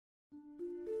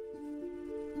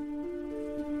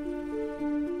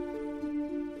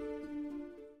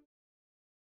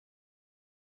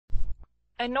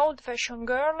An Old-Fashioned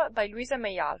Girl by Louisa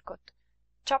May Alcott.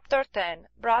 Chapter 10.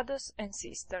 Brothers and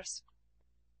Sisters.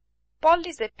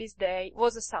 Polly's happiest day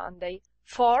was a Sunday,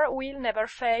 for Will never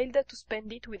failed to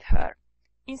spend it with her.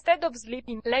 Instead of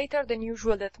sleeping later than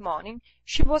usual that morning,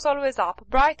 she was always up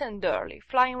bright and early,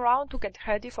 flying round to get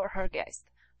ready for her guest,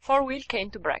 for Will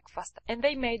came to breakfast, and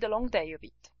they made a long day of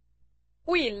it.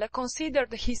 Will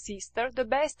considered his sister the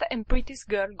best and prettiest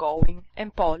girl going,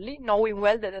 and Polly, knowing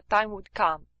well that the time would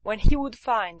come when he would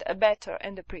find a better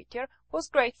and a prettier, was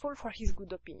grateful for his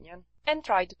good opinion, and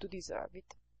tried to deserve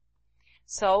it.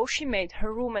 So she made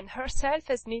her room and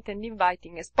herself as neat and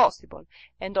inviting as possible,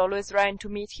 and always ran to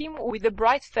meet him with a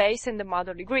bright face and a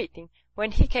motherly greeting,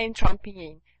 when he came tramping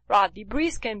in, ruddy,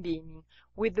 brisk and beaming,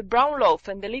 with the brown loaf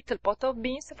and a little pot of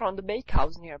beans from the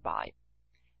bakehouse nearby.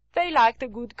 They liked a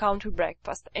good country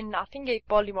breakfast, and nothing gave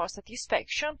Polly more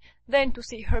satisfaction than to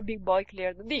see her big boy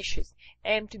clear the dishes,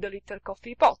 empty the little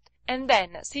coffee pot, and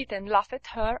then sit and laugh at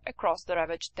her across the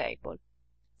ravaged table.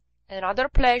 Another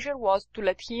pleasure was to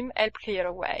let him help clear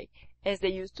away, as they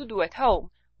used to do at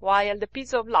home, while the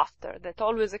peals of laughter that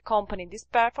always accompanied this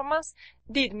performance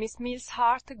did Miss Mills's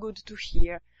heart good to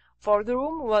hear, for the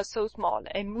room was so small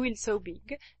and Will so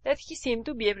big that he seemed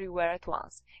to be everywhere at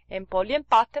once, and Polly and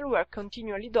Pattel were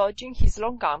continually dodging his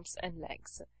long arms and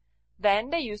legs.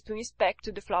 Then they used to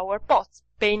inspect the flower pots,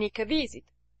 pay Nick a visit,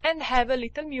 and have a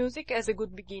little music as a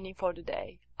good beginning for the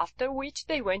day, after which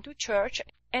they went to church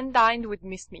and dined with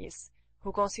Miss Mills,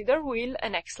 who considered Will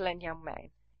an excellent young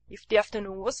man. If the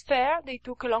afternoon was fair, they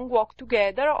took a long walk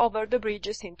together over the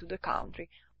bridges into the country,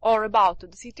 or about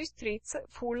the city streets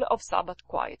full of Sabbath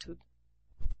quietude.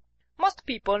 Most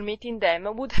people meeting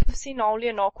them would have seen only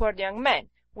an awkward young man,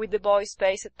 with the boy's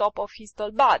face atop of his tall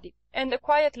body, and a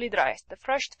quietly dressed,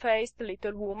 fresh-faced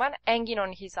little woman hanging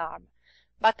on his arm.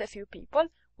 But a few people,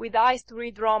 with eyes to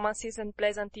read romances and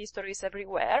pleasant histories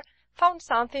everywhere, found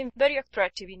something very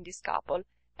attractive in this couple,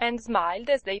 and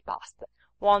smiled as they passed,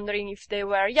 wondering if they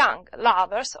were young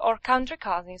lovers or country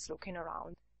cousins looking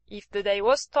around. If the day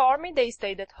was stormy, they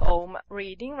stayed at home,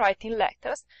 reading, writing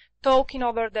letters, talking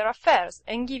over their affairs,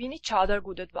 and giving each other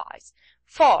good advice.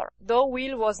 For, though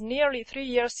Will was nearly 3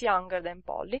 years younger than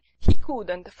Polly, he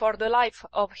couldn't, for the life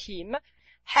of him,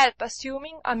 help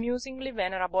assuming amusingly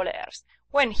venerable airs,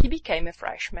 when he became a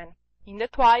freshman. In the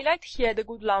twilight he had a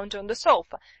good lounge on the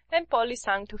sofa, and Polly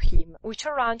sang to him, which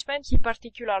arrangement he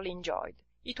particularly enjoyed.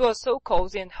 It was so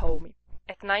cozy and homey.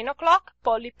 At 9 o'clock,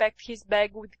 Polly packed his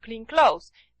bag with clean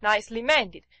clothes, nicely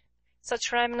mended,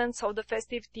 such remnants of the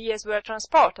festive tea as were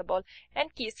transportable,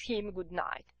 and kissed him good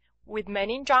night, with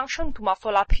many injunctions to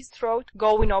muffle up his throat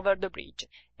going over the bridge,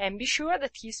 and be sure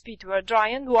that his feet were dry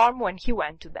and warm when he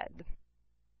went to bed.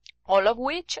 All of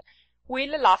which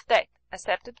Will laughed at,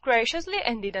 accepted graciously,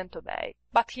 and didn't obey.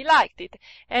 But he liked it,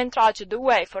 and trudged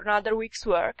away for another week's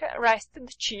work, rested,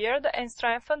 cheered, and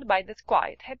strengthened by that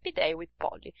quiet, happy day with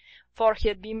Polly, for he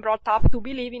had been brought up to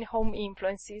believe in home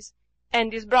influences,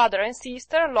 and his brother and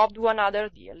sister loved one another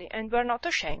dearly, and were not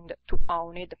ashamed to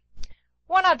own it.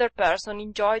 One other person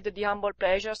enjoyed the humble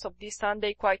pleasures of this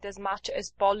Sunday quite as much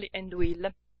as Polly and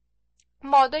Will.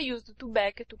 Maud used to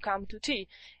beg to come to tea,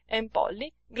 and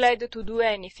Polly, glad to do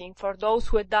anything for those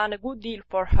who had done a good deal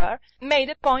for her, made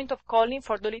a point of calling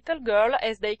for the little girl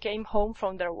as they came home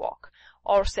from their walk,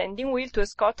 or sending Will to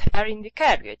escort her in the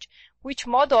carriage, which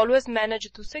Maud always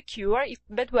managed to secure if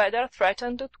bad weather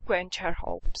threatened to quench her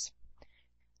hopes.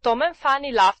 Tom and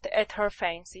Fanny laughed at her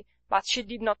fancy, but she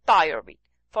did not tire of it,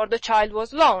 for the child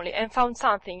was lonely and found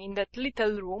something in that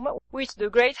little room which the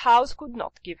great house could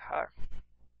not give her.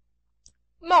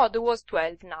 Maud was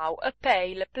 12 now, a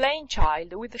pale, plain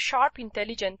child, with sharp,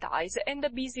 intelligent eyes and a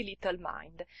busy little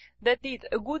mind, that did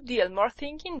a good deal more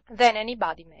thinking than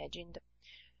anybody imagined.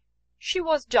 She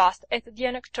was just at the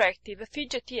unattractive,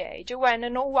 fidgety age when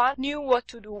no one knew what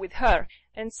to do with her,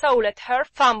 and so let her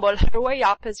fumble her way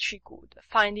up as she could,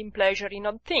 finding pleasure in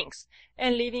odd things,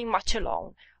 and living much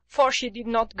alone, for she did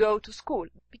not go to school,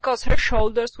 because her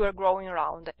shoulders were growing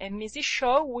round, and Mrs.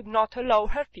 Shaw would not allow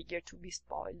her figure to be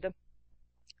spoiled.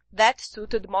 That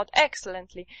suited Maud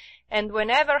excellently, and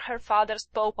whenever her father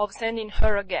spoke of sending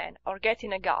her again, or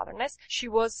getting a governess, she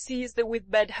was seized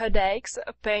with bad headaches,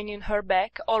 a pain in her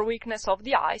back, or weakness of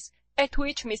the eyes, at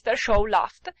which Mr. Shaw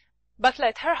laughed, but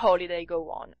let her holiday go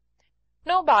on.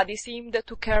 Nobody seemed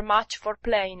to care much for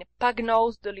plain,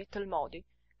 pug-nosed little Maudie.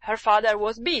 Her father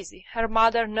was busy, her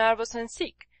mother nervous and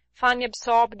sick, Fanny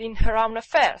absorbed in her own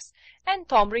affairs, and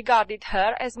Tom regarded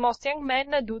her as most young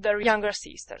men do their younger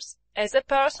sisters, as a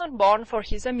person born for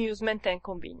his amusement and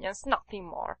convenience, nothing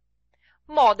more.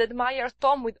 Maud admired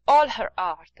Tom with all her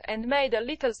heart, and made a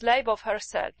little slave of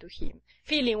herself to him,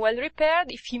 feeling well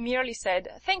repaired if he merely said,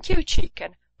 "Thank you,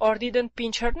 chicken," or didn't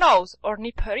pinch her nose, or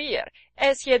nip her ear,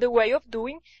 as he had a way of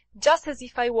doing, "just as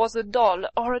if I was a doll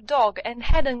or a dog and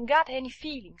hadn't got any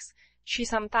feelings," she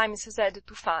sometimes said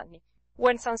to Fanny,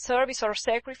 when some service or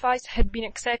sacrifice had been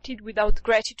accepted without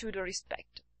gratitude or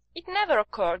respect. It never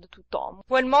occurred to Tom,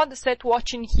 when Maud sat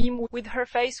watching him with her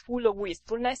face full of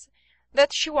wistfulness,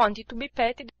 that she wanted to be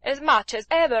petted as much as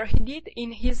ever he did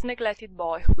in his neglected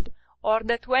boyhood, or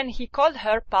that when he called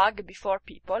her Pug before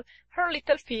people, her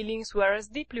little feelings were as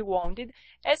deeply wounded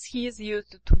as his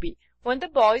used to be when the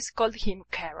boys called him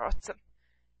Carrots.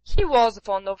 He was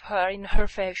fond of her in her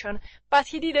fashion, but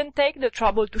he didn't take the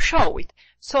trouble to show it,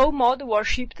 so Maud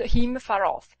worshipped him far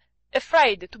off,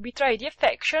 afraid to betray the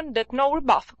affection that no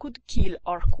rebuff could kill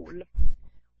or cool.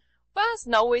 One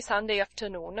snowy Sunday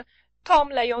afternoon, Tom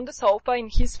lay on the sofa in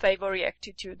his favourite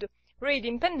attitude,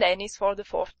 reading Pendennis for the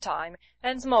 4th time,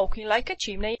 and smoking like a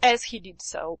chimney as he did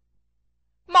so.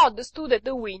 Maud stood at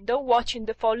the window watching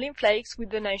the falling flakes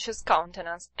with an anxious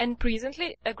countenance, and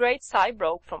presently a great sigh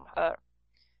broke from her.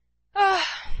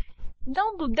 "Ah,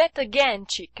 don't do that again,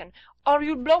 chicken, or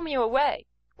you'll blow me away.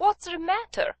 What's the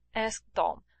matter?" asked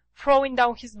Tom, throwing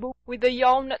down his book with a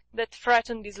yawn that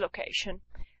threatened dislocation.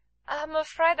 "I'm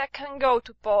afraid I can't go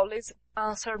to Polly's,"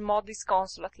 answered Maud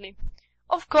disconsolately.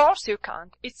 "Of course you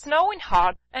can't. It's snowing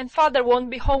hard, and father won't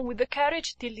be home with the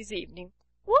carriage till this evening.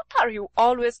 What are you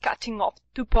always cutting off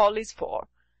to Polly's for?"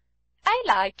 "I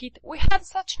like it. We have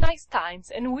such nice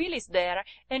times, and Will is there,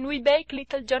 and we bake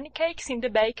little johnny cakes in the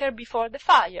baker before the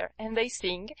fire, and they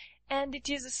sing, and it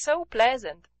is so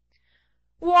pleasant."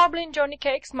 "Warbling johnny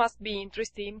cakes must be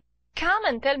interesting. Come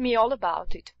and tell me all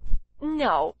about it."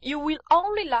 "No, you will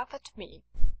only laugh at me."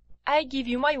 "I give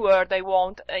you my word I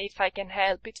won't, if I can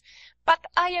help it. But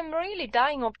I am really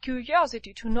dying of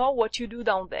curiosity to know what you do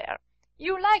down there.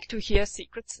 You like to hear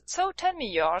secrets, so tell me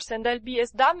yours, and I'll be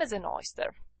as dumb as an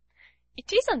oyster."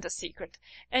 "It isn't a secret,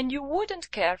 and you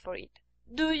wouldn't care for it.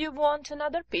 Do you want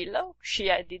another pillow?"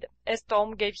 she added, as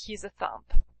Tom gave his a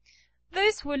thump.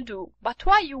 "This will do, but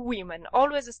why you women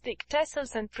always stick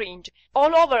tassels and fringe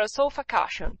all over a sofa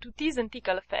cushion to tease and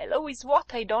tickle a fellow is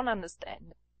what I don't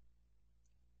understand."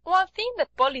 One thing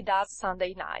that Polly does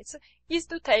Sunday nights is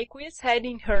to take Will's head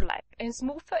in her lap and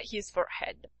smooth his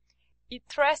forehead.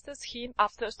 "It rests him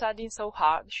after studying so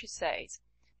hard," she says.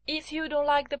 "If you don't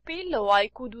like the pillow, I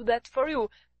could do that for you,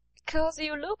 'cause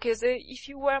you look as if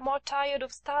you were more tired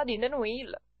of studying than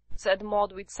Will," said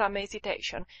Maud with some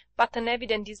hesitation, but an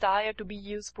evident desire to be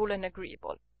useful and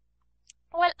agreeable.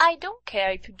 "Well, I don't care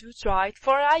if you do try it,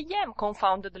 for I am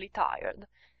confoundedly tired."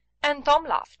 And Tom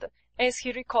laughed, as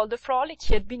he recalled the frolic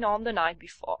he had been on the night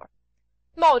before.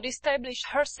 Maud established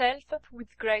herself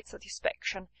with great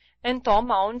satisfaction, and Tom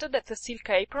owned that the silk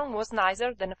apron was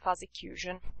nicer than a fuzzy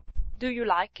cushion. "Do you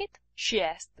like it?" she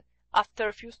asked, after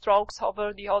a few strokes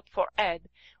over the hot forehead,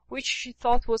 which she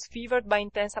thought was fevered by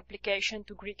intense application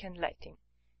to Greek and Latin.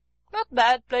 "Not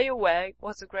bad, play away,"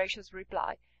 was the gracious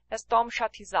reply, as Tom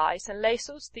shut his eyes and lay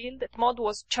so still that Maud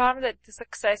was charmed at the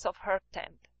success of her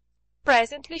attempt.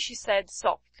 Presently she said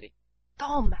softly,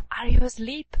 "Tom, are you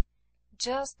asleep?"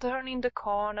 "Just turning the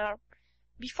corner."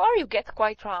 "Before you get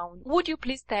quite round, would you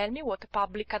please tell me what a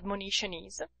public admonition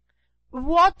is?"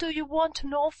 "What do you want to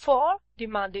know for?"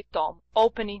 demanded Tom,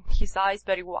 opening his eyes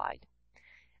very wide.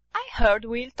 "I heard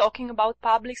Will talking about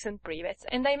publics and privates,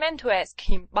 and I meant to ask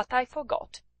him, but I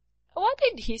forgot." "What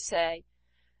did he say?"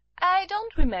 "I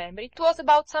don't remember. It was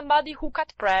about somebody who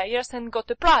cut prayers and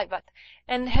got a private,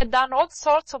 and had done all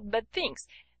sorts of bad things,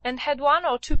 and had 1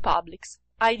 or 2 publics.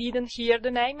 I didn't hear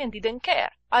the name and didn't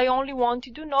care. I only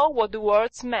wanted to know what the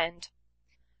words meant."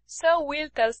 "So Will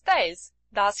tells tales,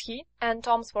 does he?" And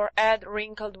Tom's forehead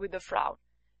wrinkled with a frown.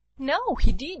 "No,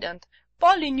 he didn't.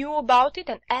 Polly knew about it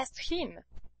and asked him."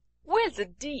 "Will's a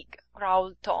dig,"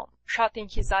 growled Tom, shutting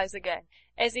his eyes again,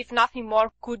 as if nothing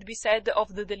more could be said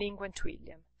of the delinquent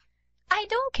William. "I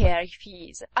don't care if he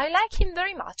is. I like him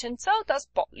very much, and so does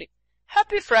Polly."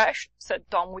 "Happy fresh," said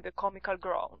Tom with a comical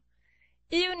groan.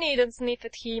 "You needn't sniff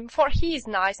at him, for he is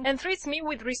nice and treats me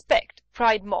with respect,"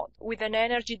 cried Maud, with an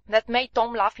energy that made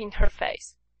Tom laugh in her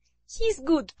face. "He's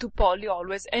good to Polly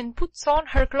always, and puts on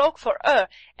her cloak for her,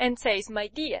 and says 'my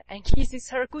dear,' and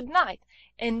kisses her good night,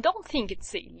 and don't think it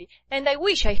silly, and I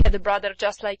wish I had a brother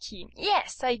just like him.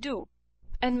 Yes, I do."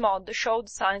 And Maud showed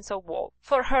signs of woe,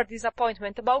 for her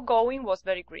disappointment about going was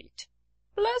very great.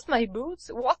 "Bless my boots,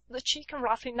 what's the chicken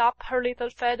ruffling up her little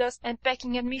feathers and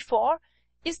pecking at me for?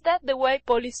 Is that the way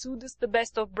Polly soothes the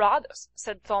best of brothers?"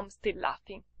 said Tom, still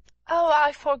laughing. "Oh,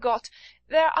 I forgot.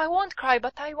 There, I won't cry,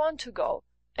 but I want to go."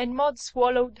 And Maud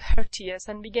swallowed her tears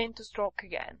and began to stroke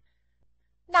again.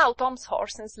 Now Tom's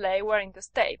horse and sleigh were in the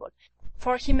stable,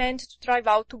 for he meant to drive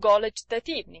out to college that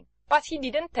evening, but he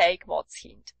didn't take Maud's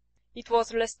hint. It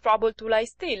was less trouble to lie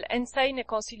still and say in a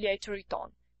conciliatory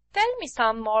tone, "Tell me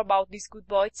some more about this good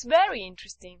boy. It's very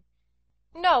interesting."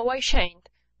 "No, I shan't,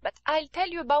 but I'll tell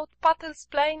you about Puddle's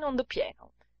playing on the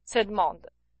piano," said Maud,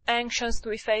 anxious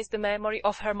to efface the memory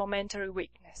of her momentary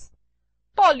weakness.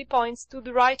 "Polly points to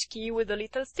the right key with a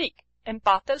little stick, and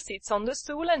Puddle sits on the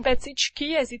stool and pats each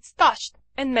key as it's touched,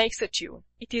 and makes a tune.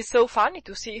 It is so funny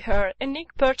to see her, and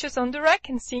Nick perches on the rack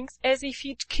and sings as if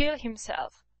he'd kill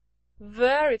himself."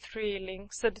 "Very thrilling,"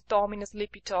 said Tom in a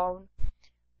sleepy tone.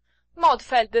 Maud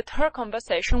felt that her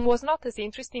conversation was not as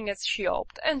interesting as she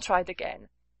hoped, and tried again.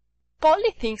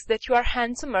 "Polly thinks that you are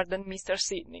handsomer than Mr.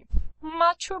 Sidney."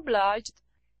 "Much obliged."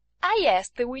 "I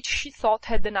asked which she thought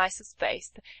had the nicest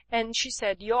face, and she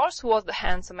said yours was the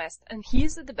handsomest, and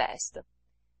his the best."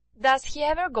 "Does he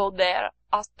ever go there?"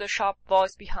 asked a sharp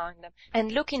voice behind them,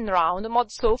 and looking round,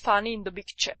 Maud saw Fanny in the big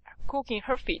chair, cooking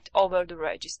her feet over the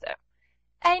register.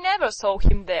 "I never saw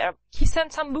him there. He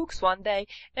sent some books one day,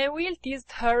 and Will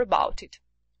teased her about it."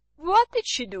 "What did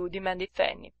she do?" demanded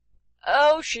Fanny.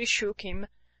 "Oh, she shook him."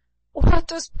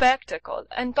 What a spectacle!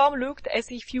 And Tom looked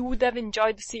as if he would have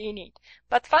enjoyed seeing it,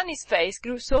 but Fanny's face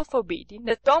grew so forbidding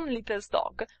that Tom Little's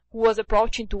dog, who was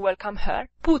approaching to welcome her,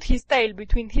 put his tail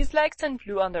between his legs and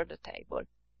flew under the table.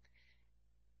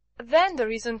 "Then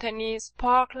there isn't any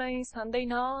sparkling Sunday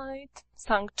night?"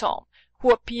 sang Tom,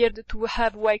 who appeared to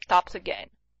have waked up again.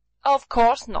 "Of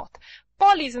course not.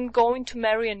 Polly isn't going to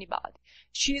marry anybody.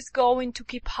 She's going to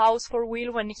keep house for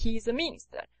Will when he's a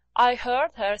minister. I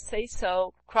heard her say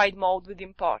so," cried Maud with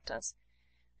importance.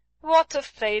 "What a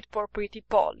fate for pretty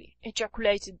Polly!"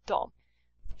 ejaculated Tom.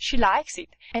 "She likes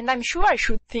it, and I'm sure I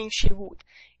should think she would.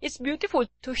 It's beautiful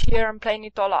to hear 'em playing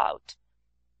it all out."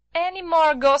 "Any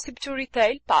more gossip to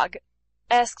retail, Pug?"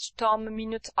 asked Tom a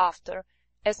minute after,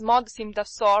 as Maud seemed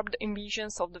absorbed in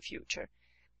visions of the future.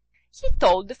 "He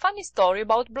told a funny story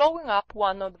about blowing up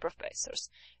one of the professors.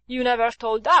 You never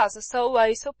told us, so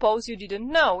I suppose you didn't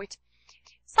know it.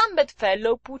 Some bad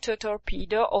fellow put a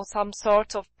torpedo or some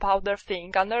sort of powder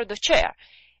thing under the chair,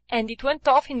 and it went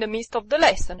off in the midst of the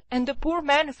lesson, and the poor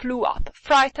man flew up,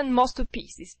 frightened most to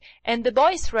pieces, and the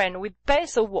boys ran with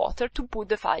pails of water to put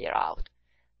the fire out.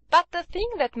 But the thing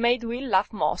that made Will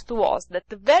laugh most was that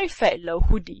the very fellow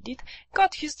who did it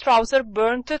got his trouser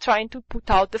burnt trying to put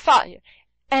out the fire,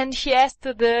 and he asked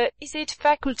is it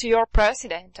faculty or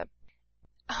president?"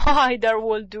 "Either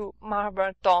will do,"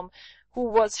 murmured Tom, who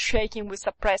was shaking with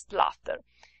suppressed laughter.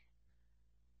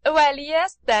 "Well, he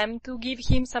asked them to give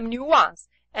him some new ones,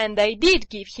 and they did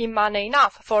give him money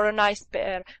enough for a nice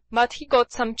pair, but he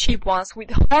got some cheap ones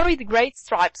with horrid great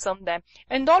stripes on them,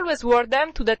 and always wore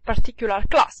them to that particular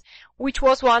class, which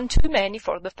was one too many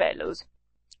for the fellows,"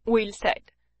 Will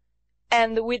said.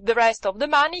 "And with the rest of the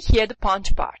money he had a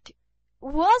punch party."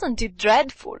 "Wasn't it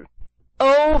dreadful?"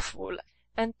 "Awful!"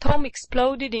 And Tom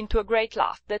exploded into a great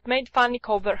laugh that made Fanny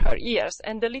cover her ears,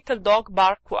 and the little dog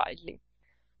barked wildly.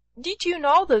 "Did you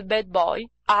know the bad boy?"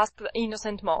 asked the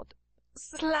innocent Maud.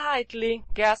 "Slightly,"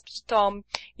 gasped Tom,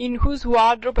 in whose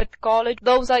wardrobe at college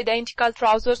those identical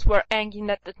trousers were hanging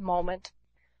at that moment.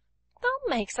 "Don't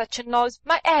make such a noise.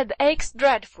 My head aches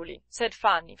dreadfully," said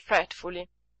Fanny, fretfully.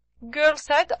 "Girls'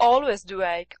 heads always do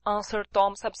ache," answered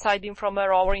Tom, subsiding from a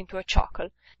roar into a chuckle.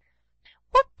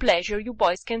 "What pleasure you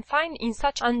boys can find in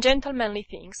such ungentlemanly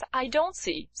things, I don't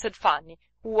see," said Fanny,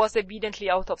 who was evidently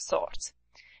out of sorts.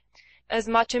 "As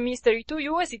much a mystery to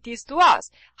you as it is to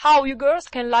us, how you girls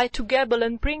can lie to gabble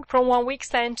and prink from one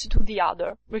week's end to the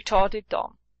other," retorted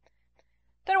Tom.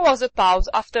 There was a pause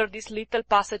after this little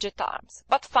passage at arms,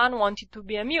 but Fan wanted to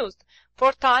be amused,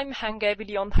 for time hung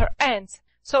heavily on her hands,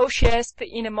 so she asked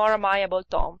in a more amiable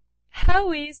tone,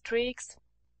 "How is Trix?"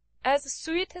 "As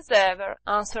sweet as ever,"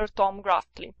 answered Tom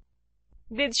gruffly.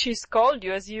 "Did she scold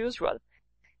you as usual?"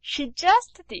 "She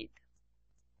just did."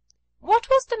 "What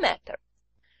was the matter?"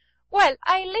 "Well,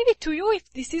 I'll leave it to you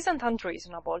if this isn't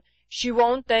unreasonable. She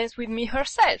won't dance with me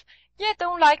herself, yet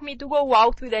don't like me to go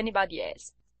out with anybody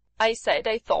else. I said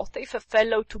I thought if a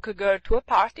fellow took a girl to a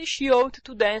party, she ought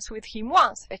to dance with him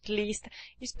once, at least,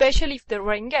 especially if they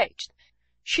were engaged.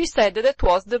 She said that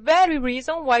was the very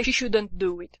reason why she shouldn't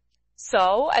do it.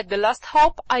 So, at the last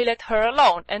hop, I let her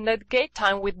alone, and had gay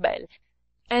time with Belle.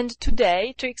 And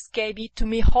today Trix gave it to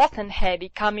me hot and heavy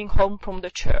coming home from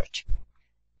the church.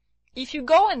 If you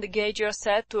go and engage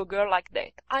yourself to a girl like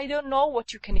that, I don't know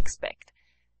what you can expect.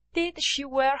 "Did she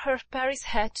wear her Paris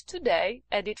hat today?"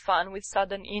 added Fan, with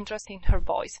sudden interest in her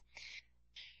voice.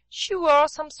 "She wore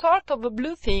some sort of a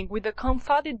blue thing with a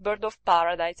confounded bird of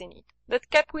paradise in it, that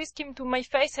kept whisking to my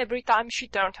face every time she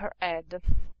turned her head."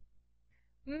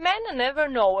 Men never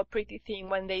know a pretty thing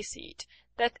when they see it.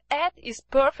 That hat is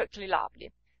perfectly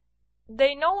lovely.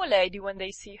 They know a lady when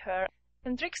they see her,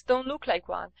 and Trix don't look like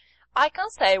one. I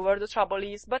can't say where the trouble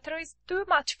is, but there is too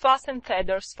much fuss and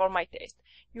feathers for my taste.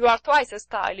 You are twice as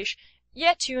stylish,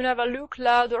 yet you never look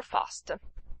loud or fast."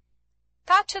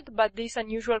 Touched by this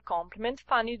unusual compliment,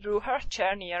 Fanny drew her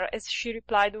chair nearer as she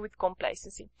replied with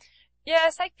complacency,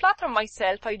 "Yes, I flatter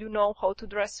myself I do know how to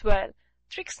dress well.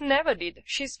 Trix never did.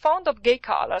 She's fond of gay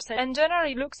colors, and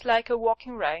generally looks like a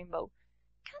walking rainbow.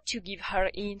 Can't you give her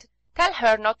a hint? Tell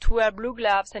her not to wear blue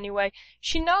gloves anyway.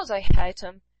 She knows I hate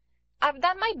 'em. I've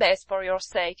done my best for your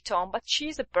sake, Tom, but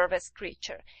she's a perverse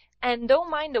creature, and don't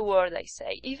mind a word I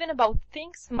say, even about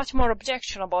things much more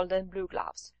objectionable than blue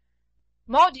gloves.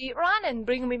 Maudie, run and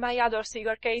bring me my other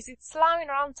cigar case. It's lying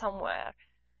around somewhere."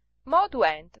 Maud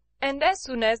went, and as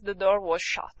soon as the door was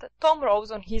shut, Tom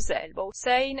rose on his elbow,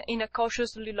 saying in a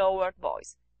cautiously lowered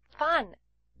voice, "Fan,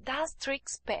 does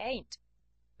Trix paint?"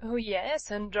 "Oh,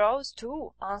 yes, and draws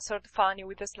too," answered Fanny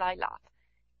with a sly laugh.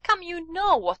 "Come, you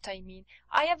know what I mean.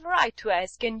 I have a right to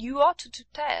ask, and you ought to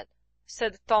tell,"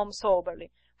 said Tom soberly,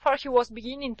 for he was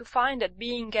beginning to find that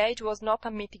being engaged was not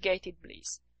unmitigated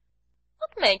bliss.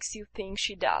 "What makes you think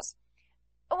she does?"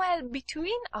 "Well,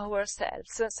 between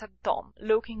ourselves," said Tom,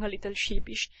 looking a little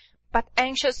sheepish, but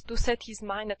anxious to set his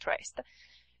mind at rest,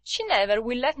 "she never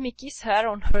will let me kiss her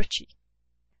on her cheek.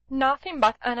 Nothing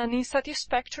but an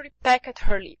unsatisfactory peck at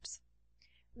her lips.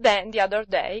 Then, the other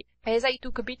day, as I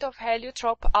took a bit of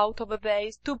heliotrope out of a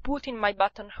vase to put in my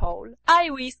buttonhole, I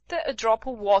whisked a drop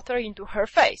of water into her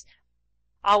face.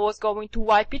 I was going to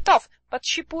wipe it off, but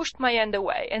she pushed my hand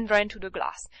away and ran to the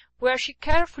glass, where she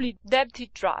carefully dabbed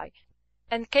it dry,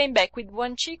 and came back with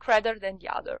one cheek redder than the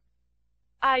other.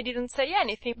 I didn't say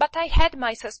anything, but I had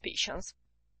my suspicions."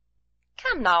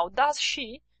 "Come now, does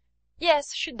she?"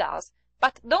 "Yes, she does.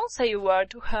 But don't say a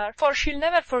word to her, for she'll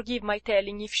never forgive my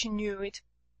telling if she knew it."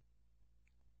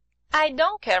 "I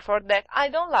don't care for that. I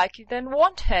don't like it and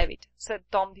won't have it," said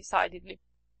Tom decidedly.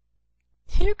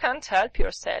 "You can't help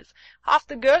yourself. Half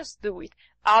the girls do it.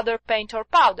 Either paint or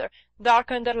powder,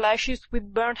 darken their lashes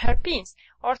with burnt hairpins,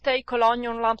 or take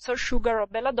collodion lumps or sugar or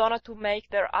belladonna to make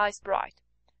their eyes bright.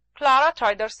 Clara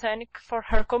tried arsenic for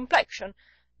her complexion,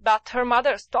 but her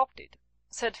mother stopped it,"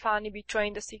 said Fanny,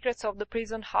 betraying the secrets of the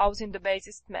prison house in the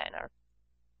basest manner.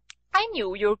 "I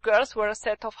knew your girls were a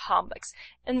set of humbugs,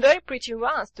 and very pretty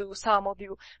ones too, some of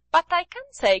you, but I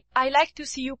can't say I like to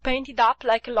see you painted up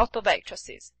like a lot of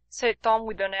actresses," said Tom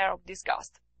with an air of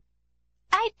disgust.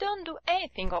 "I don't do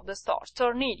anything of the sort,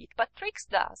 or need it, but Trix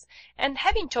does, and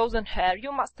having chosen her,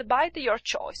 you must abide your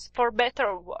choice, for better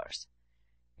or worse."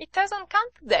 "It hasn't come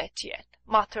to that yet,"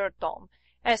 muttered Tom,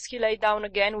 as he lay down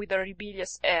again with a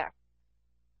rebellious air.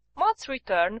 Maud's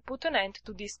return put an end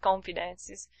to these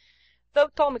confidences, though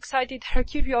Tom excited her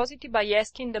curiosity by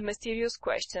asking the mysterious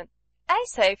question, "I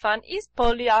say, Fan, is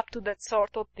Polly up to that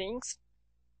sort of things?"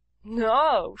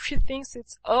 "No, she thinks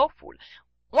it's awful.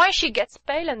 When she gets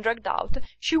pale and dragged out,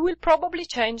 she will probably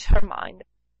change her mind."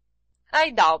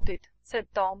 "I doubt it," said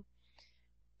Tom.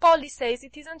 "Polly says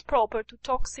it isn't proper to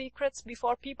talk secrets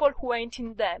before people who ain't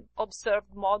in them,"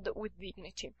 observed Maud with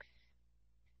dignity.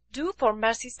 "Do, for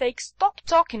mercy's sake, stop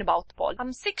talking about Polly.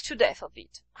 I'm sick to death of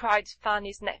it," cried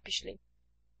Fanny snappishly.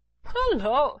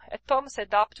 "Hullo!" Tom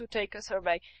sat up to take a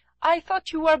survey. "I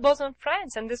thought you were bosom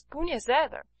friends and as spoony as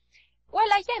ever."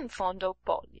 "Well, I am fond of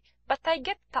Polly, but I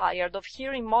get tired of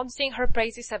hearing Maud sing her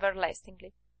praises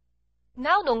everlastingly.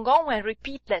 Now don't go and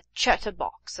repeat that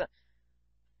chatterbox."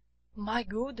 "My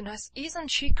goodness, isn't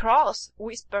she cross?"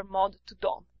 whispered Maud to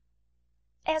Tom.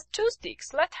 "Has two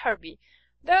sticks, let her be.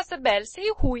 There's the bell. See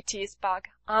who it is, Pug,"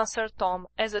 answered Tom,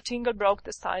 as a tingle broke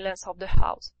the silence of the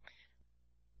house.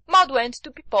 Maud went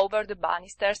to peep over the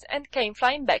banisters, and came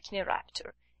flying back in a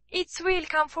rapture. "It's will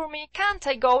come for me. Can't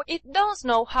I go? It don't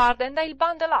snow hard, and I'll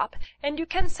bundle up, and you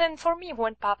can send for me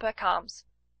when Papa comes."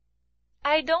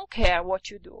 "I don't care what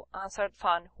you do," answered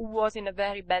Fan, who was in a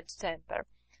very bad temper.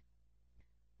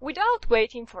 Without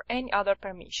waiting for any other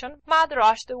permission, Maud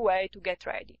rushed away to get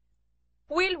ready.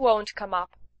 Will won't come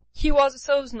up. He was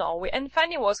so snowy, and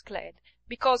Fanny was glad,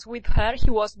 because with her he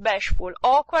was bashful,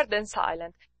 awkward, and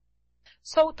silent.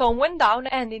 So Tom went down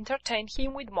and entertained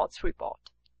him with Maud's report.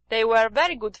 They were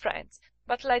very good friends,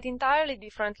 but led entirely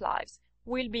different lives,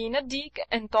 Will being a dig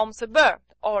and Tom suburb,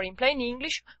 or in plain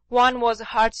English, one was a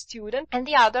hard student and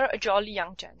the other a jolly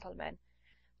young gentleman.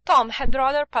 Tom had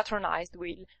rather patronized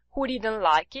Will, who didn't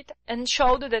like it, and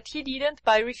showed that he didn't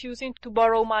by refusing to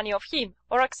borrow money of him,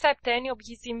 or accept any of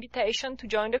his invitation to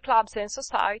join the clubs and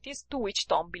societies to which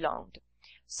Tom belonged.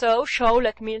 So Shaw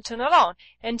let Milton alone,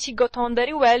 and he got on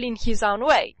very well in his own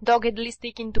way, doggedly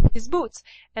sticking to his boots,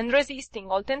 and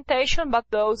resisting all temptation but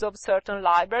those of certain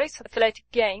libraries, athletic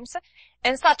games,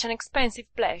 and such expensive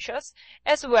pleasures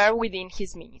as were within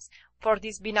his means. For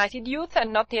this benighted youth had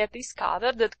not yet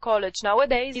discovered that college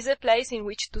nowadays is a place in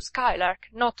which to skylark,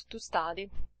 not to study.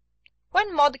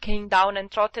 When Maud came down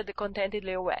and trotted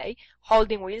contentedly away,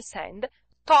 holding Will's hand,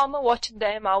 Tom watched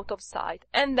them out of sight,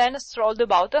 and then strolled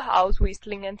about the house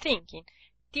whistling and thinking,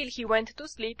 till he went to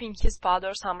sleep in his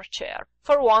father's armchair,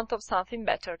 for want of something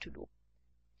better to do.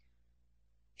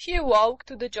 He awoke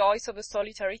to the joys of a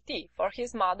solitary tea, for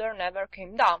his mother never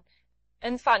came down,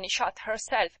 and Fanny shut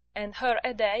herself and her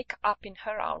headache up in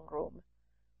her own room.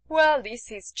 "Well,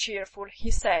 this is cheerful,"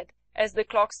 he said, as the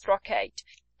clock struck 8,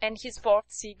 and his fourth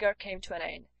cigar came to an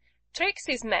end. "Trix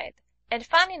is mad, and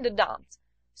Fanny in the dumps,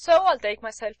 so I'll take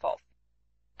myself off.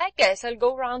 I guess I'll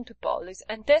go round to Polly's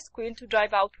and ask Will to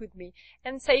drive out with me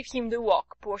and save him the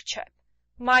walk, poor chap.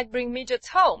 Might bring midgets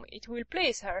home, it will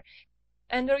please her,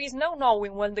 and there is no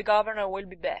knowing when the governor will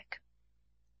be back."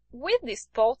 With these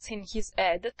thoughts in his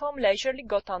head, Tom leisurely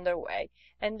got under way,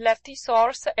 and left his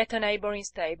horse at a neighbouring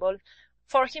stable,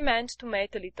 for he meant to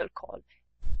make a little call,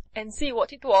 and see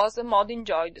what it was Maud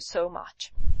enjoyed so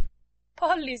much.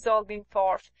 "Polly's holding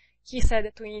forth," he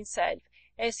said to himself,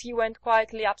 as he went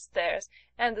quietly upstairs,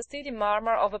 and the steady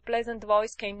murmur of a pleasant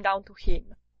voice came down to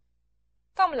him.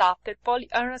 Tom laughed at Polly's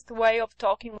earnest way of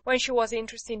talking when she was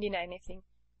interested in anything,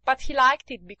 but he liked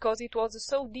it because it was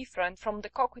so different from the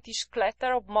coquettish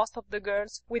clatter of most of the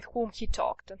girls with whom he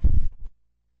talked.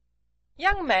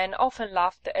 Young men often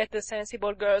laughed at the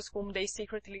sensible girls whom they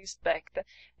secretly respect,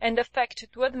 and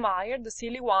affect to admire the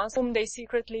silly ones whom they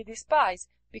secretly despise,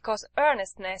 because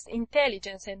earnestness,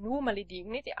 intelligence, and womanly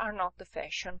dignity are not the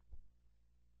fashion.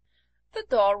 The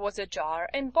door was ajar,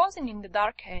 and pausing in the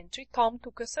dark entry, Tom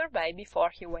took a survey before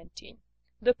he went in.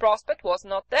 The prospect was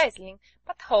not dazzling,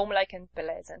 but homelike and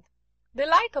pleasant. The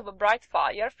light of a bright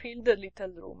fire filled the little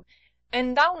room,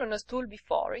 and down on a stool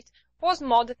before it was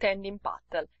Maud tending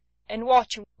Pattel, and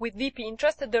watching with deep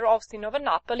interest the roasting of an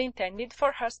apple intended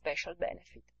for her special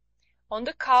benefit. On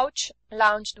the couch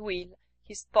lounged Will,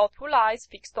 his thoughtful eyes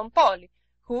fixed on Polly,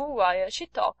 who, while she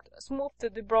talked,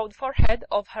 smoothed the broad forehead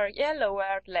of her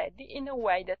yellow-haired lady in a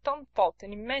way that Tom thought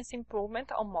an immense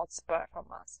improvement on Maud's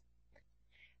performance.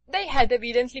 They had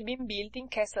evidently been built in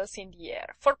castles in the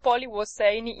air, for Polly was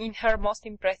saying in her most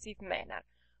impressive manner,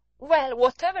 "Well,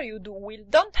 whatever you do, Will,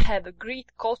 don't have a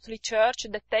great costly church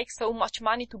that takes so much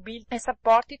money to build and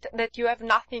support it that you have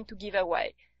nothing to give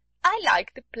away. I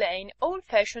like the plain,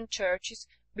 old-fashioned churches,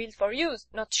 built for use,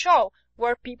 not show,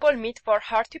 where people meet for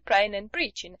hearty praying and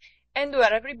preaching, and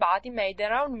where everybody made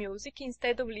their own music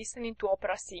instead of listening to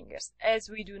opera singers, as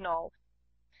we do now.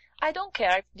 I don't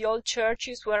care if the old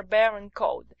churches were bare and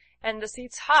cold, and the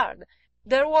seats hard.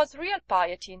 There was real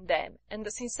piety in them, and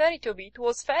the sincerity of it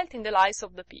was felt in the lives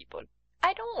of the people.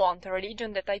 I don't want a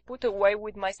religion that I put away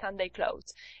with my Sunday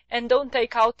clothes, and don't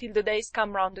take out till the days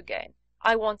come round again.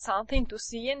 I want something to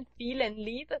see and feel and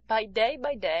live by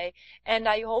day, and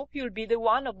I hope you'll be the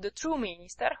one of the true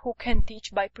minister who can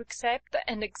teach by precept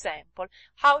and example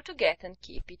how to get and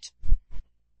keep it."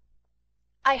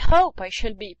 "I hope I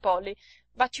shall be, Polly,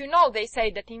 but you know they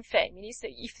say that in families,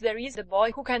 if there is a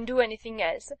boy who can do anything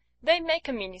else, they make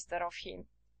a minister of him.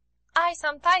 I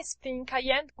sometimes think I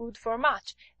ain't good for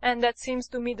much, and that seems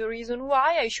to me the reason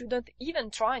why I shouldn't even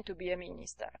try to be a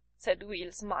minister," said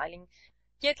Will, smiling,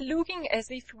 yet looking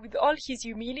as if with all his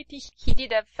humility he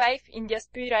did have faith in the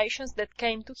aspirations that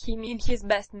came to him in his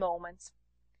best moments.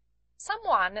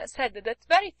 "Someone said that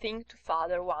very thing to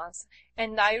father once,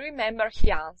 and I remember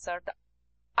he answered,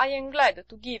 'I am glad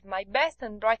to give my best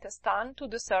and brightest son to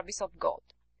the service of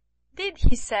God.'" "Did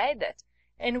he say that?"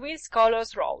 And Will's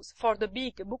colours rose, for the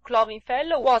big, book-loving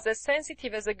fellow was as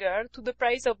sensitive as a girl to the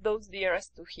praise of those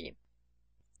dearest to him.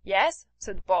 "Yes,"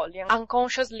 said Polly,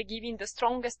 unconsciously giving the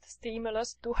strongest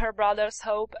stimulus to her brother's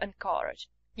hope and courage.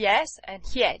 "Yes," and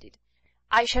he added,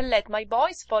 "I shall let my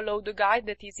boys follow the guide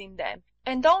that is in them,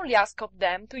 and only ask of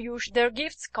them to use their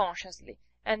gifts consciously,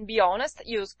 and be honest,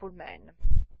 useful men."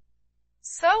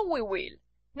 "So we will.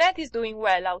 Ned is doing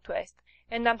well out west,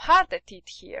 and I'm hard at it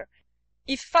here.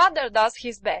 If father does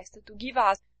his best to give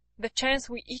us the chance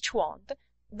we each want,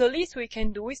 the least we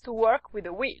can do is to work with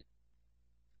a will."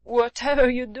 "Whatever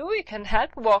you do, you can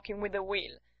help walking with a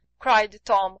will," cried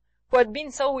Tom, who had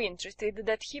been so interested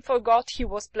that he forgot he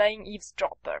was playing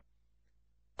eavesdropper.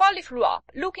 Polly flew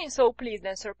up, looking so pleased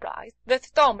and surprised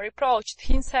that Tom reproached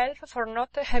himself for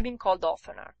not having called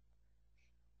oftener.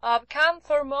 "I've come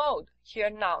for Maud," he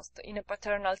announced in a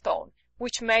paternal tone,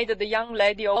 which made the young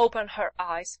lady open her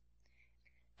eyes.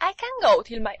 "I can go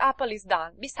till my apple is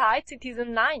done. Besides, it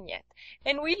isn't 9 yet,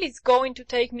 and Will is going to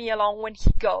take me along when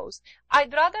he goes.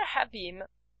 I'd rather have him."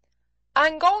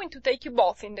 "I'm going to take you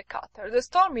both in the cutter. The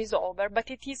storm is over,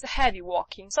 but it is heavy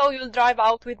walking. So you'll drive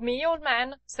out with me, old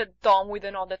man?" said Tom with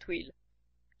a nod at Will.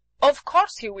 "Of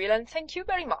course he will, and thank you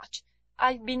very much.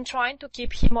 I've been trying to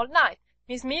keep him all night.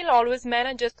 Miss Mill always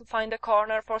manages to find a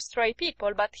corner for stray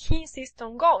people, but he insists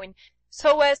on going,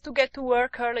 so as to get to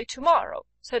work early tomorrow,"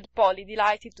 said Polly,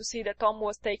 delighted to see that Tom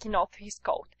was taking off his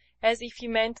coat, as if he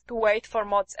meant to wait for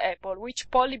Maud's apple, which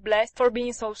Polly blessed for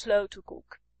being so slow to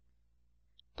cook.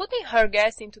 Putting her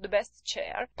guest into the best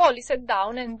chair, Polly sat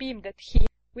down and beamed at him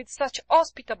with such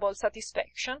hospitable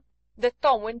satisfaction that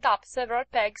Tom went up several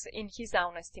pegs in his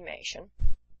own estimation.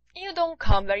 "You don't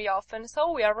come very often,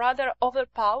 so we are rather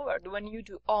overpowered when you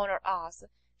do honor us,"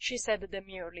 she said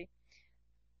demurely.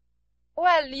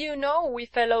 "Well, you know we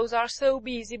fellows are so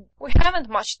busy, we haven't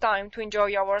much time to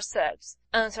enjoy ourselves,"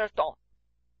 answered Tom.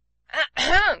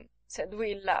 "Ahem!" said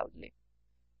Will loudly.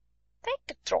 "Take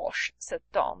a trosh," said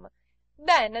Tom.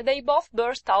 Then they both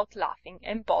burst out laughing,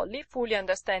 and Polly, fully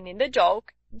understanding the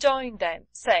joke, joined them,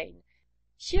 saying,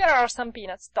 "Here are some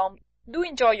peanuts, Tom. Do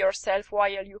enjoy yourself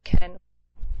while you can."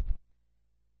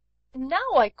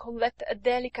 Now I call that a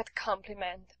delicate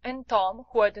compliment, and Tom,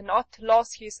 who had not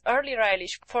lost his early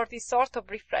relish for this sort of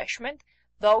refreshment,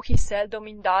 though he seldom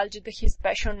indulged his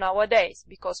passion nowadays,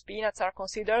 because peanuts are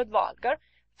considered vulgar,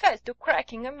 fell to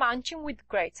cracking and munching with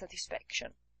great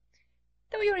satisfaction.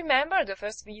 "Do you remember the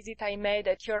first visit I made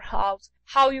at your house,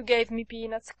 how you gave me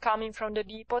peanuts coming from the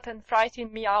depot and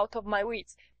frightened me out of my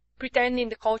wits, pretending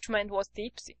the coachman was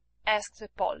tipsy?" asked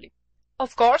Polly.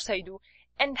 "Of course I do.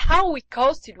 And how we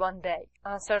coasted one day,"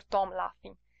 answered Tom,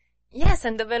 laughing. "Yes,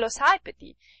 and the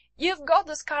velocipede. You've got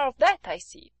the scar of that, I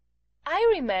see. I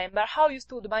remember how you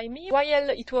stood by me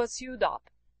while it was sewed up.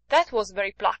 That was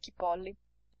very plucky, Polly."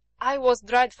 "I was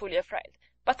dreadfully afraid,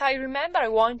 but I remember I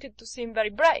wanted to seem very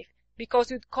brave,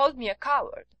 because you'd called me a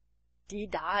coward."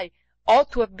 "Did I?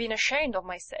 Ought to have been ashamed of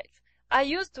myself. I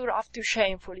used to rough you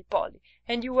shamefully, Polly,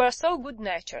 and you were so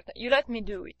good-natured, you let me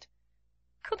do it."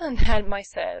 "Couldn't help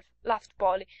myself," laughed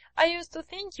Polly. "I used to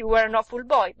think you were an awful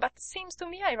boy, but seems to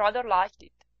me I rather liked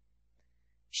it."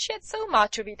 "She had so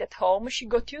much of it at home, she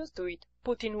got used to it,"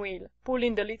 put in Will,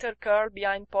 pulling the little curl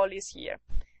behind Polly's ear.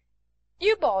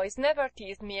 "You boys never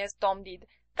teased me as Tom did.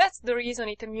 That's the reason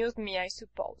it amused me, I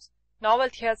suppose.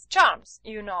 Novelty has charms,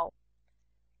 you know."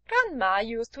 "Grandma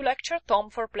used to lecture Tom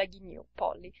for plaguing you,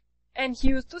 Polly, and he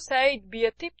used to say he'd be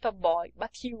a tip-top boy,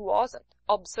 but he wasn't,"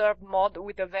 observed Maud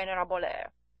with a venerable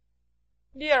air.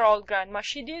 "Dear old Grandma,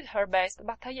 she did her best,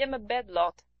 but I am a bad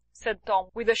lot," said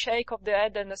Tom, with a shake of the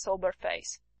head and a sober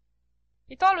face.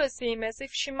 "It always seems as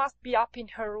if she must be up in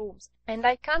her rooms, and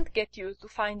I can't get used to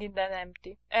finding them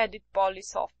empty," added Polly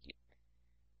softly.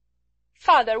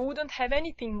 "Father wouldn't have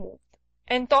anything moved,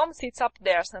 and Tom sits up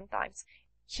there sometimes.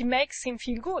 He makes him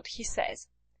feel good, he says,"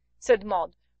 said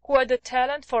Maud, who had a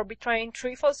talent for betraying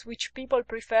trifles which people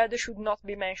preferred should not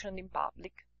be mentioned in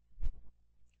public.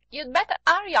 "You'd better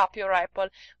hurry up your apple,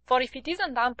 for if it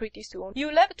isn't done pretty soon,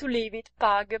 you'll have to leave it,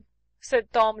 Pug,"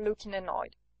 said Tom, looking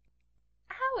annoyed.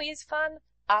 "How is Fan?"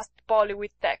 asked Polly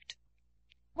with tact.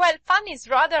 "Well, Fan is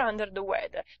rather under the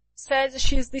weather. Says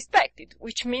she's dyspeptic,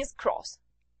 which means cross.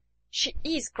 She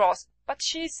is cross, but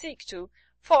she is sick too,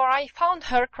 for I found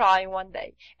her crying one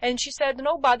day, and she said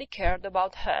nobody cared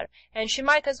about her, and she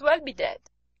might as well be dead,"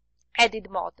 added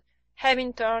Maud,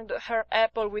 having turned her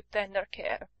apple with tender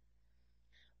care.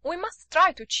 "We must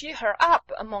try to cheer her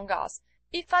up among us.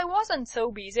 If I wasn't so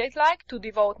busy, I'd like to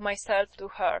devote myself to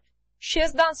her. She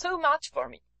has done so much for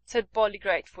me," said Polly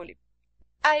gratefully.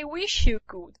 "I wish you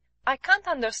could. I can't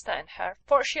understand her,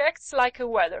 for she acts like a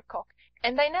weathercock,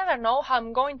 and I never know how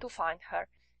I'm going to find her.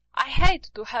 I hate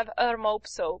to have her mope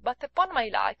so, but upon my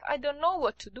life I don't know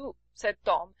what to do," said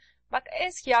Tom, but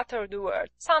as he uttered the word,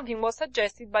 something was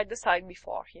suggested by the side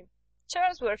before him.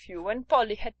 Chairs were few, and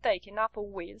Polly had taken up of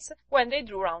Will's when they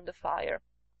drew round the fire.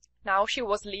 Now she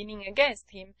was leaning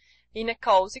against him in a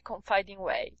cosy, confiding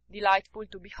way, delightful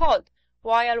to behold,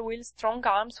 while Will's strong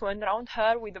arms went round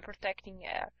her with a protecting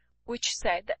air, which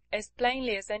said, as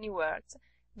plainly as any words,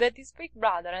 that his big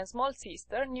brother and small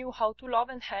sister knew how to love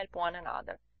and help one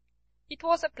another. It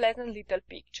was a pleasant little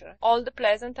picture, all the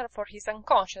pleasanter for his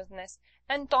unconsciousness,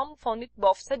 and Tom found it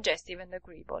both suggestive and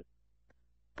agreeable.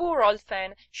 "Poor old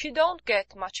Fan, she don't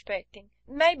get much petting.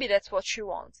 Maybe that's what she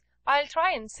wants. I'll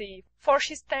try and see, for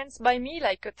she stands by me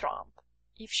like a trump.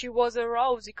 If she was a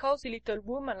rosy, cozy little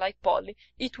woman like Polly,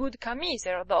 it would come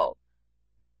easier, though,"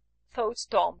 thought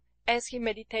Tom, as he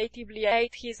meditatively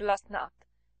ate his last nut,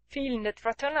 feeling that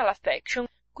fraternal affection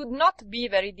could not be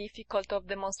very difficult of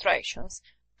demonstrations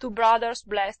to brothers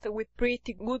blessed with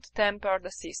pretty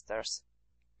good-tempered sisters.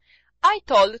 "I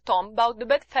told Tom about the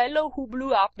bad fellow who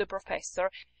blew up the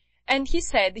professor, and he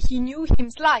said he knew him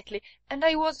slightly, and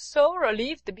I was so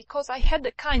relieved because I had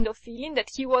a kind of feeling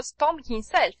that he was Tom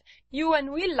himself. You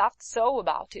and Will laughed so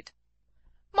about it."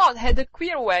 Maud had a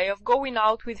queer way of going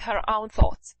out with her own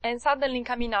thoughts, and suddenly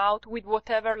coming out with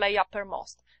whatever lay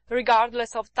uppermost,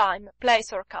 regardless of time,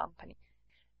 place, or company.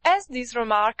 As this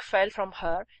remark fell from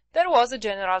her, there was a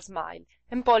general smile,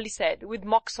 and Polly said, with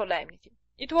mock solemnity,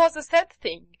 "It was a sad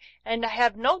thing, and I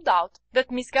have no doubt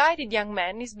that misguided young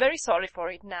man is very sorry for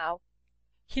it now."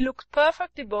 "He looked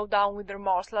perfectly bowed down with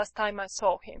remorse last time I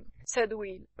saw him," said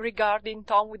Will, regarding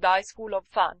Tom with eyes full of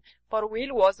fun, for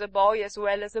Will was a boy as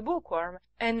well as a bookworm,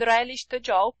 and relished a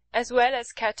joke as well as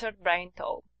scattered-brained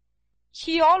Tom.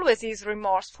 "He always is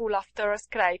remorseful after a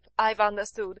scrape, I've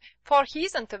understood, for he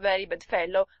isn't a very bad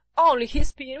fellow, only his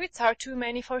spirits are too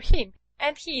many for him,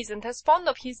 and he isn't as fond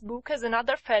of his book as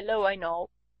another fellow I know."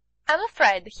 "I'm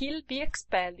afraid he'll be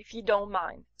expelled if you don't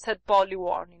mind," said Polly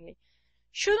warningly.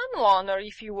 "Shouldn't wonder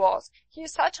if he was.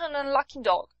 He's such an unlucky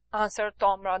dog," answered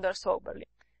Tom rather soberly.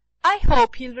 "I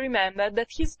hope he'll remember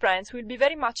that his friends will be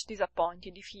very much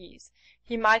disappointed if he is.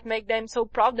 He might make them so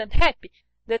proud and happy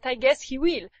that I guess he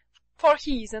will, for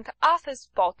he isn't half as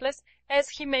spotless as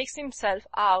he makes himself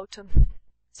out,"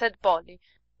 said Polly,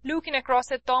 looking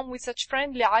across at Tom with such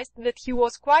friendly eyes that he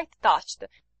was quite touched,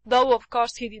 though of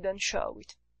course he didn't show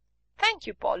it. "Thank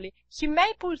you, Polly. He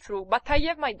may pull through, but I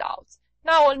have my doubts.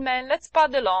 Now, old man, let's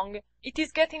pad along. It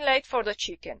is getting late for the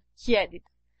chicken," he added,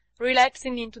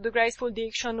 relapsing into the graceful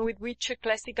diction with which a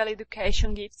classical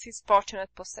education gives his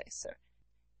fortunate possessor.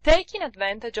 Taking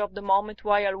advantage of the moment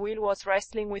while Will was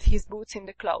wrestling with his boots in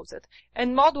the closet,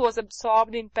 and Maud was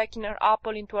absorbed in packing her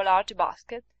apple into a large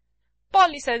basket,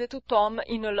 Polly said to Tom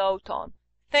in a low tone,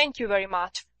 "Thank you very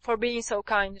much for being so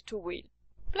kind to Will."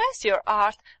 "Bless your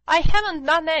heart, I haven't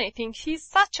done anything. He's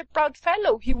such a proud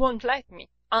fellow he won't let me,"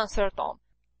 answered Tom.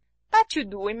 "But you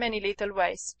do in many little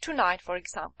ways. Tonight, for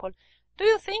example. Do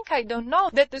you think I don't know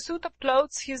that the suit of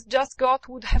clothes he's just got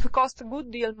would have cost a good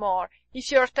deal more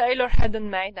if your tailor hadn't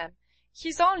made them?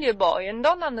 He's only a boy and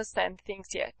don't understand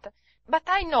things yet. But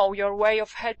I know your way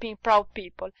of helping proud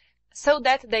people, so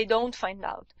that they don't find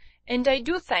out. And I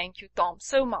do thank you, Tom,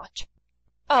 so much."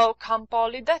 "Oh, come,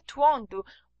 Polly, that won't do.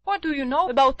 What do you know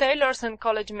about tailors and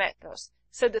college matters?"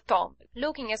 said Tom,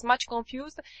 looking as much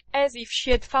confused as if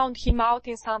she had found him out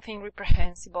in something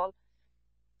reprehensible.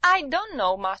 "I don't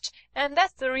know much, and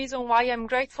that's the reason why I'm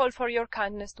grateful for your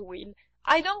kindness to Will.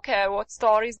 I don't care what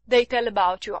stories they tell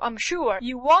about you. I'm sure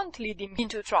you won't lead him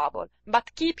into trouble,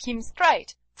 but keep him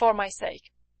straight, for my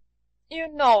sake. You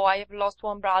know I have lost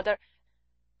one brother,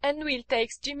 and Will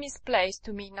takes Jimmy's place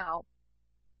to me now."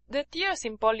 The tears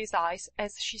in Polly's eyes,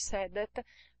 as she said that,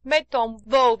 made Tom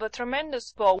vow a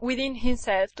tremendous vow within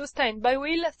himself to stand by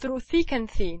Will through thick and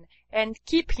thin, and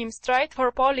keep him straight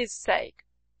for Polly's sake,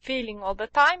 feeling all the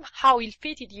time how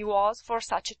ill-fitted he was for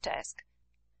such a task.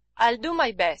 "I'll do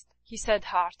my best," he said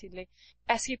heartily,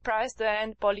 as he pressed the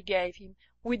hand Polly gave him,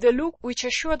 with a look which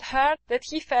assured her that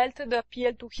he felt the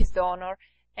appeal to his honour,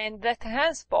 and that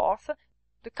henceforth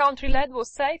the country lad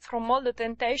was safe from all the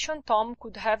temptation Tom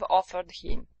could have offered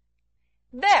him.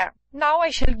 "There! Now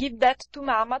I shall give that to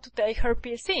Mamma to take her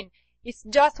pills in. It's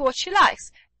just what she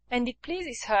likes, and it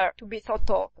pleases her to be thought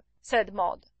of," said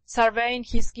Maud, surveying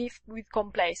his gift with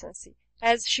complacency,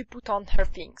 as she put on her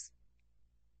things.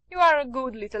 "You are a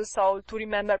good little soul to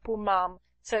remember poor Mum,"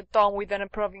 said Tom with an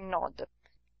approving nod.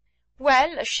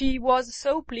 "Well, she was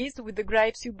so pleased with the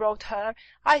grapes you brought her,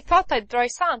 I thought I'd try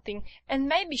something, and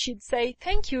maybe she'd say,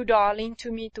 'Thank you, darling,'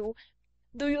 to me too."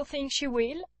 "Do you think she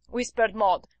will?" whispered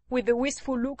Maud, with the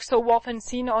wistful look so often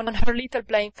seen on her little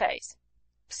plain face.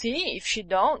 "See if she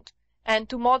don't." And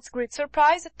to Maud's great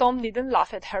surprise, Tom didn't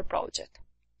laugh at her project.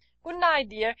 "Good night,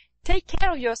 dear. Take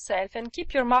care of yourself, and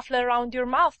keep your muffler round your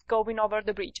mouth going over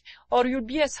the bridge, or you'll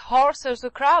be as hoarse as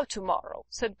a crow tomorrow,"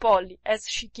 said Polly, as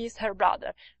she kissed her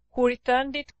brother, who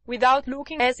returned it without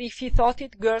looking as if he thought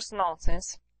it girl's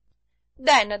nonsense.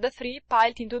 Then the three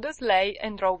piled into the sleigh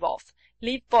and drove off,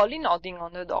 leaving Polly nodding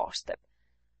on the doorstep.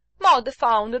 Maud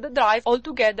found the drive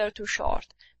altogether too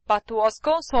short, but was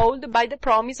consoled by the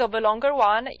promise of a longer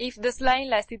one if the sleighing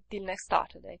lasted till next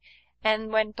Saturday,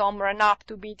 and when Tom ran up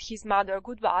to bid his mother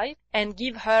good-bye and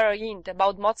give her a hint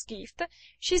about Maud's gift,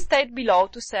 she stayed below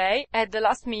to say, at the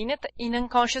last minute, in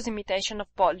unconscious imitation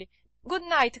of Polly, "Good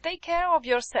night, take care of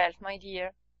yourself, my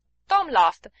dear." Tom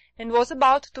laughed, and was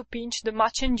about to pinch the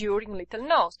much-enduring little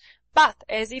nose, but,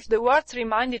 as if the words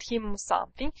reminded him of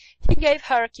something, he gave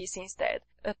her a kiss instead,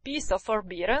 a piece of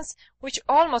forbearance which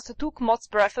almost took Maud's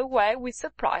breath away with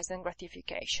surprise and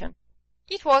gratification.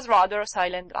 It was rather a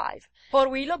silent drive, for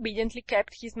Will obediently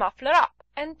kept his muffler up,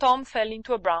 and Tom fell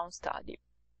into a brown study.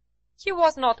 He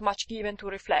was not much given to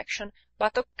reflection,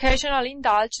 but occasionally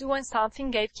indulged when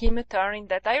something gave him a turn in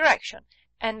that direction,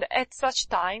 and at such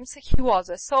times he was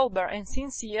as sober and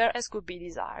sincere as could be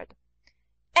desired.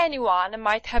 Anyone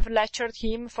might have lectured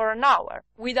him for an hour,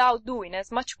 without doing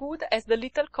as much good as the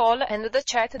little call and the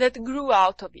chat that grew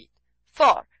out of it,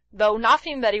 for, though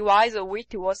nothing very wise or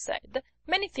witty was said,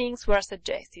 many things were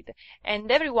suggested,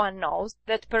 and everyone knows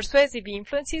that persuasive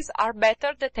influences are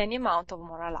better than any amount of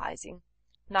moralizing.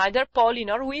 Neither Polly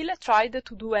nor Will tried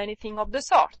to do anything of the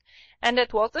sort, and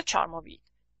that was the charm of it.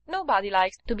 Nobody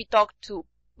likes to be talked to,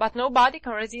 but nobody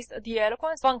can resist the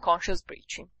eloquence of unconscious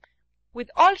preaching. With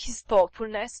all his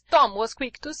thoughtfulness, Tom was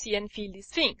quick to see and feel these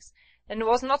things, and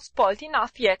was not spoilt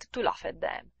enough yet to laugh at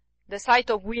them. The sight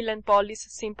of Will and Polly's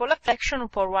simple affection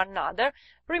for one another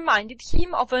reminded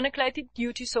him of a neglected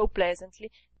duty so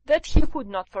pleasantly that he could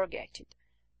not forget it.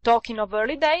 Talking of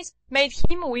early days made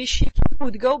him wish he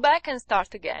would go back and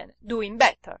start again, doing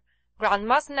better.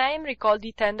 Grandma's name recalled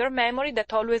the tender memory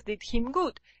that always did him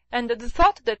good, and the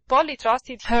thought that Polly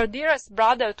trusted her dearest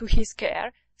brother to his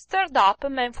care stirred up a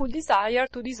manful desire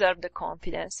to deserve the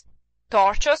confidence.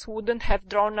 Tortures wouldn't have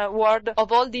drawn a word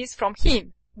of all this from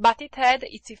him, but it had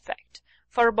its effect,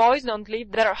 for boys don't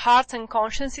leave their hearts and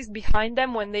consciences behind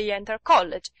them when they enter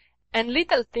college, and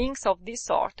little things of this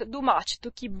sort do much to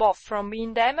keep both from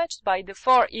being damaged by the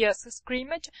 4 years'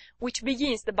 scrimmage which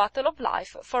begins the battle of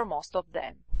life for most of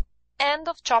them. End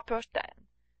of chapter 10.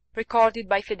 Recorded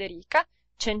by Federica,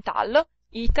 Centallo,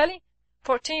 Italy,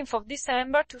 14th of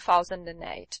December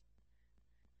 2008.